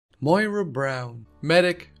Moira Brown.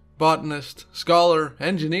 Medic, botanist, scholar,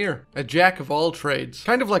 engineer, a jack of all trades.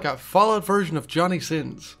 Kind of like a Fallout version of Johnny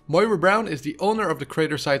Sins. Moira Brown is the owner of the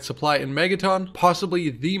Craterside Supply in Megaton,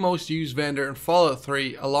 possibly the most used vendor in Fallout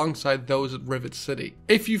 3 alongside those at Rivet City.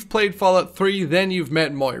 If you've played Fallout 3, then you've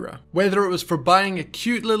met Moira. Whether it was for buying a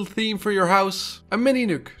cute little theme for your house, a mini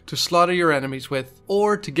nuke to slaughter your enemies with,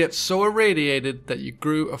 or to get so irradiated that you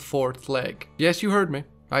grew a fourth leg. Yes, you heard me.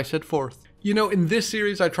 I said fourth. You know, in this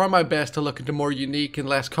series I try my best to look into more unique and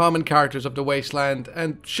less common characters of the Wasteland,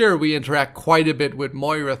 and sure, we interact quite a bit with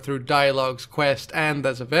Moira through dialogues, quest, and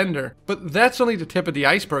as a vendor, but that's only the tip of the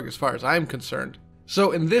iceberg as far as I'm concerned.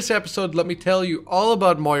 So in this episode, let me tell you all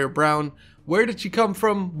about Moira Brown. Where did she come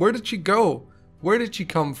from? Where did she go? Where did she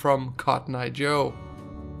come from, Cotton Eye Joe?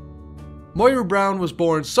 Moira Brown was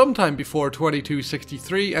born sometime before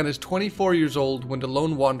 2263 and is 24 years old when the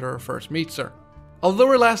Lone Wanderer first meets her. Although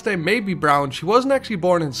her last name may be Brown, she wasn't actually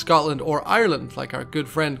born in Scotland or Ireland like our good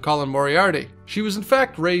friend Colin Moriarty. She was in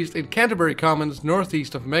fact raised in Canterbury Commons,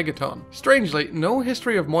 northeast of Megaton. Strangely, no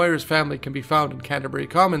history of Moira's family can be found in Canterbury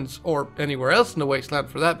Commons, or anywhere else in the Wasteland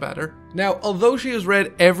for that matter. Now, although she has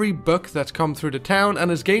read every book that's come through the town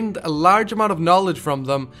and has gained a large amount of knowledge from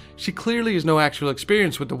them, she clearly has no actual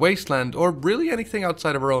experience with the Wasteland, or really anything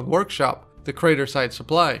outside of her own workshop, the Craterside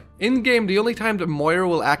Supply. In-game, the only time that Moira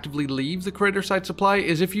will actively leave the Craterside Supply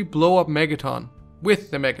is if you blow up Megaton. With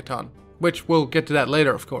the Megaton. Which we'll get to that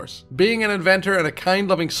later, of course. Being an inventor and a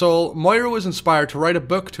kind-loving soul, Moira was inspired to write a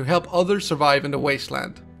book to help others survive in the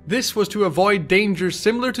Wasteland. This was to avoid dangers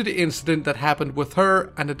similar to the incident that happened with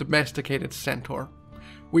her and a domesticated centaur.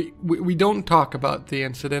 We don't talk about the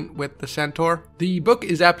incident with the centaur. The book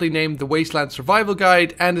is aptly named The Wasteland Survival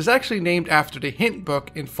Guide and is actually named after the hint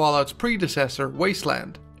book in Fallout's predecessor,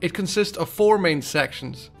 Wasteland. It consists of 4 main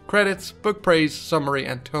sections: credits, book praise, summary,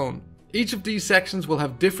 and tone. Each of these sections will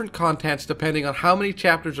have different contents depending on how many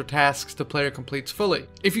chapters or tasks the player completes fully.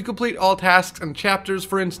 If you complete all tasks and chapters,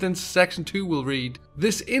 for instance, section 2 will read,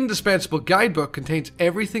 "This indispensable guidebook contains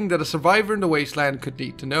everything that a survivor in the Wasteland could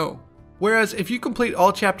need to know." Whereas if you complete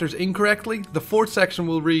all chapters incorrectly, the 4th section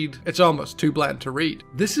will read, "It's almost too bland to read."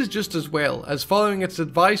 This is just as well, as following its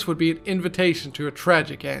advice would be an invitation to a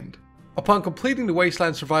tragic end. Upon completing the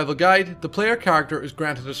Wasteland Survival Guide, the player character is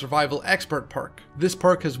granted a Survival Expert perk. This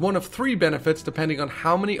perk has one of 3 benefits depending on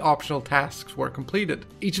how many optional tasks were completed.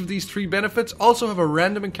 Each of these 3 benefits also have a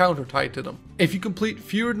random encounter tied to them. If you complete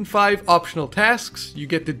fewer than 5 optional tasks, you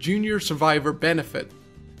get the Junior Survivor benefit.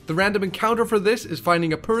 The random encounter for this is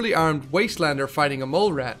finding a poorly armed Wastelander fighting a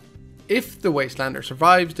mole rat. If the Wastelander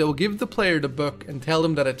survives, they will give the player the book and tell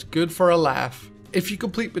them that it's good for a laugh. If you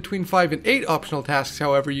complete between 5 and 8 optional tasks,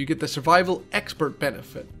 however, you get the Survival Expert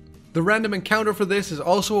benefit. The random encounter for this is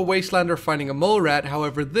also a Wastelander fighting a mole rat,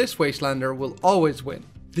 however this Wastelander will always win.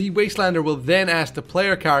 The Wastelander will then ask the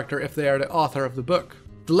player character if they are the author of the book.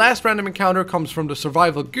 The last random encounter comes from the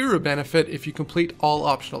Survival Guru benefit if you complete all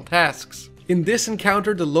optional tasks. In this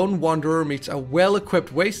encounter, the Lone Wanderer meets a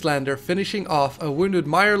well-equipped Wastelander finishing off a wounded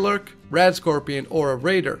Mirelurk, Rad Scorpion, or a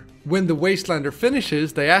Raider. When the Wastelander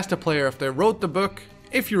finishes, they ask the player if they wrote the book.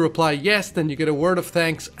 If you reply yes, then you get a word of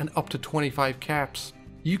thanks and up to 25 caps.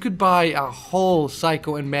 You could buy a whole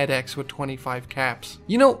Psycho and Med-X with 25 caps.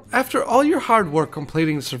 You know, after all your hard work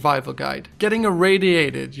completing the survival guide, getting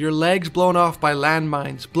irradiated, your legs blown off by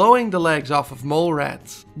landmines, blowing the legs off of mole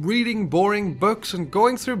rats, reading boring books and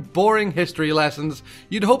going through boring history lessons,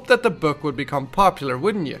 you'd hope that the book would become popular,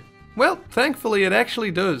 wouldn't you? Well, thankfully it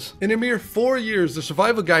actually does. In a mere 4 years, the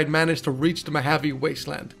survival guide managed to reach the Mojave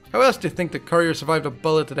Wasteland. How else do you think the courier survived a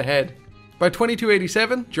bullet to the head? By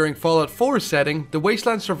 2287, during Fallout 4's setting, the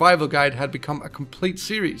Wasteland Survival Guide had become a complete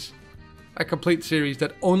series. A complete series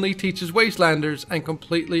that only teaches Wastelanders and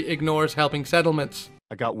completely ignores helping settlements.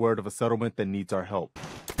 I got word of a settlement that needs our help.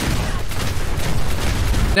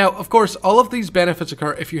 Now, of course, all of these benefits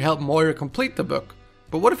occur if you help Moira complete the book.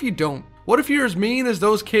 But what if you don't? What if you're as mean as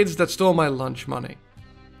those kids that stole my lunch money?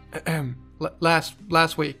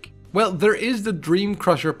 Last week. Well, there is the Dream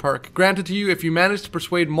Crusher perk, granted to you if you manage to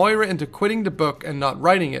persuade Moira into quitting the book and not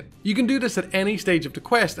writing it. You can do this at any stage of the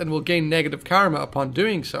quest and will gain negative karma upon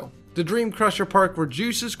doing so. The Dream Crusher perk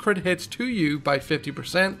reduces crit hits to you by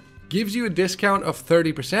 50%, gives you a discount of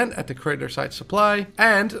 30% at the Craterside Supply,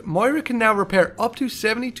 and Moira can now repair up to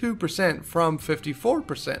 72% from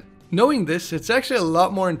 54%. Knowing this, it's actually a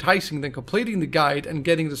lot more enticing than completing the guide and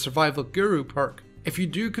getting the Survival Guru perk. If you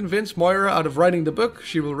do convince Moira out of writing the book,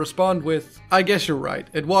 she will respond with, "I guess you're right,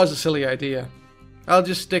 it was a silly idea. I'll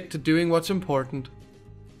just stick to doing what's important."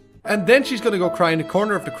 And then she's gonna go cry in the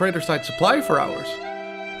corner of the Craterside Supply for hours.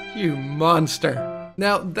 You monster.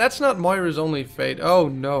 Now, that's not Moira's only fate, oh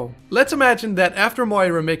no. Let's imagine that after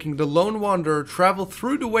Moira making the Lone Wanderer travel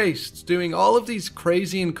through the wastes doing all of these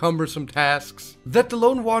crazy and cumbersome tasks, that the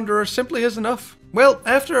Lone Wanderer simply has enough. Well,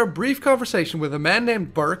 after a brief conversation with a man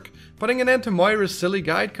named Burke, putting an end to Moira's silly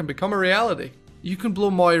guide can become a reality. You can blow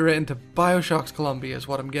Moira into Bioshock's Columbia is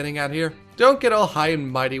what I'm getting at here. Don't get all high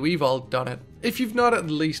and mighty, we've all done it. If you've not at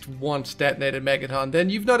least once detonated Megaton, then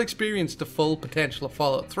you've not experienced the full potential of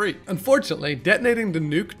Fallout 3. Unfortunately, detonating the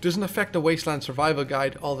nuke doesn't affect the Wasteland Survival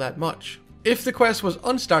Guide all that much. If the quest was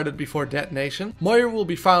unstarted before detonation, Moira will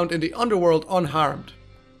be found in the underworld unharmed.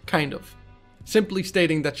 Kind of. Simply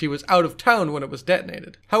stating that she was out of town when it was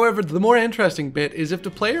detonated. However, the more interesting bit is if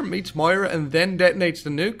the player meets Moira and then detonates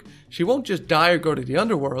the nuke, she won't just die or go to the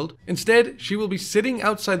underworld. Instead, she will be sitting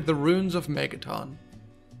outside the ruins of Megaton.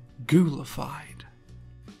 Ghoulified.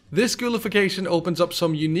 This ghoulification opens up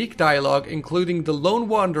some unique dialogue, including the Lone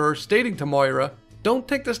Wanderer stating to Moira, "Don't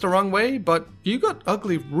take this the wrong way, but you got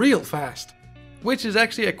ugly real fast." Which is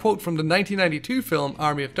actually a quote from the 1992 film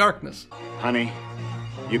Army of Darkness. Honey,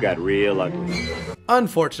 you got real ugly.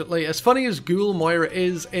 Unfortunately, as funny as Ghoul Moira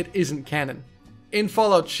is, it isn't canon. In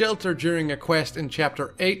Fallout Shelter during a quest in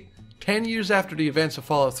Chapter 8, 10 years after the events of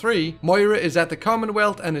Fallout 3, Moira is at the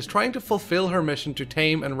Commonwealth and is trying to fulfill her mission to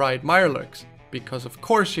tame and ride Mirelurks, because of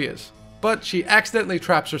course she is. But she accidentally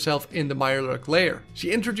traps herself in the Mirelurk lair. She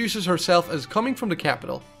introduces herself as coming from the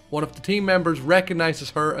capital. One of the team members recognizes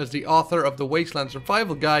her as the author of the Wasteland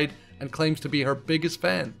Survival Guide and claims to be her biggest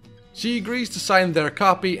fan. She agrees to sign their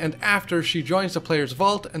copy, and after, she joins the player's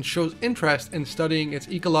vault and shows interest in studying its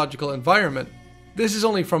ecological environment. This is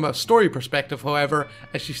only from a story perspective, however,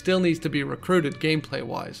 as she still needs to be recruited gameplay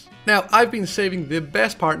wise. Now, I've been saving the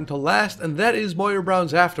best part until last, and that is Moira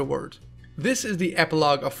Brown's afterword. This is the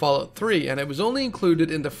epilogue of Fallout 3, and it was only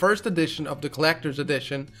included in the first edition of the Collector's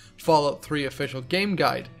Edition Fallout 3 Official Game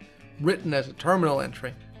Guide, written as a terminal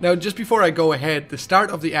entry. Now, just before I go ahead, the start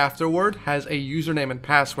of the afterword has a username and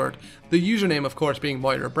password, the username of course being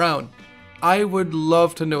Moira Brown. I would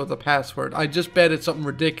love to know the password. I just bet it's something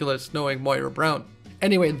ridiculous knowing Moira Brown.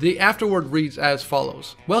 Anyway, the afterword reads as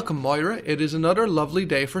follows. "Welcome Moira, it is another lovely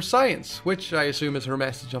day for science," which I assume is her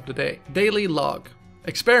message of the day. Daily log.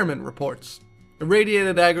 Experiment reports.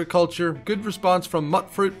 Irradiated agriculture, good response from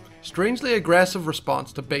Muttfruit, strangely aggressive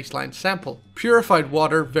response to baseline sample. Purified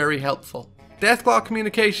water, very helpful. Deathclaw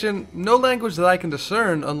communication, no language that I can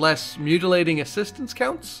discern unless mutilating assistance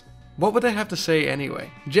counts? What would they have to say anyway?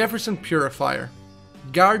 Jefferson Purifier.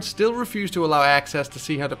 Guards still refuse to allow access to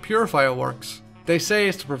see how the purifier works. They say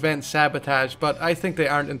it's to prevent sabotage, but I think they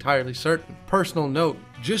aren't entirely certain. Personal note.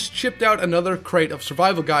 Just shipped out another crate of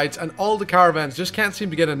survival guides and all the caravans just can't seem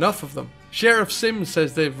to get enough of them. Sheriff Sims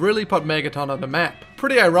says they've really put Megaton on the map.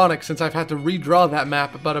 Pretty ironic since I've had to redraw that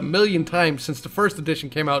map about 1,000,000 times since the first edition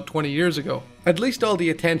came out 20 years ago. At least all the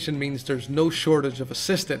attention means there's no shortage of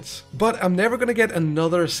assistants. But I'm never going to get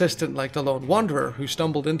another assistant like the Lone Wanderer who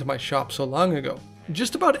stumbled into my shop so long ago.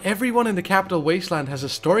 Just about everyone in the Capital Wasteland has a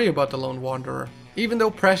story about the Lone Wanderer, even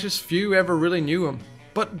though precious few ever really knew him.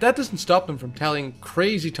 But that doesn't stop them from telling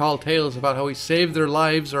crazy tall tales about how he saved their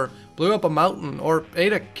lives or blew up a mountain or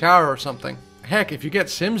ate a car or something. Heck, if you get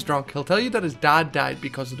Sims drunk, he'll tell you that his dad died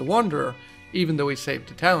because of the Wanderer, even though he saved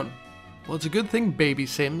the town. Well, it's a good thing, baby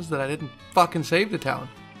Sims, that I didn't fucking save the town.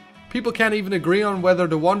 People can't even agree on whether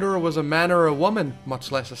the Wanderer was a man or a woman,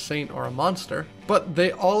 much less a saint or a monster. But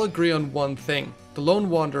they all agree on one thing. The Lone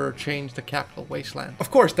Wanderer changed the Capital Wasteland.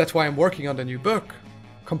 Of course, that's why I'm working on the new book.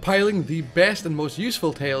 Compiling the best and most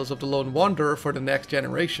useful tales of the Lone Wanderer for the next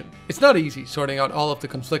generation. It's not easy sorting out all of the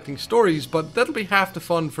conflicting stories, but that'll be half the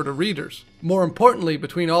fun for the readers. More importantly,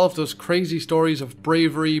 between all of those crazy stories of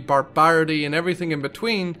bravery, barbarity, and everything in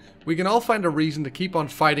between, we can all find a reason to keep on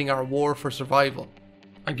fighting our war for survival.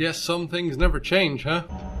 I guess some things never change, huh?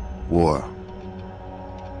 War.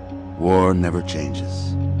 War never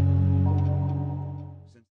changes.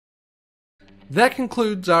 That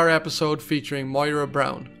concludes our episode featuring Moira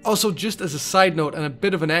Brown. Also, just as a side note and a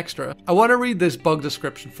bit of an extra, I want to read this bug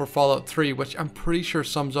description for Fallout 3, which I'm pretty sure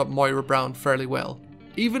sums up Moira Brown fairly well.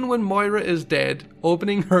 Even when Moira is dead,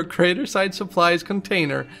 opening her Craterside Supply's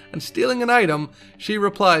container and stealing an item, she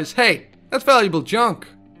replies, "Hey, that's valuable junk,"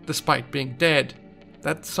 despite being dead.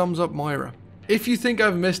 That sums up Moira. If you think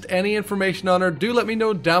I've missed any information on her, do let me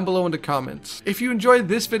know down below in the comments. If you enjoyed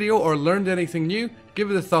this video or learned anything new, give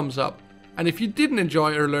it a thumbs up. And if you didn't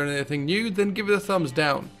enjoy or learn anything new, then give it a thumbs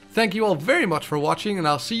down. Thank you all very much for watching, and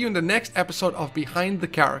I'll see you in the next episode of Behind the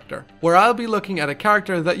Character, where I'll be looking at a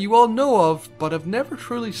character that you all know of, but have never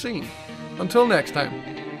truly seen. Until next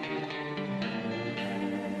time.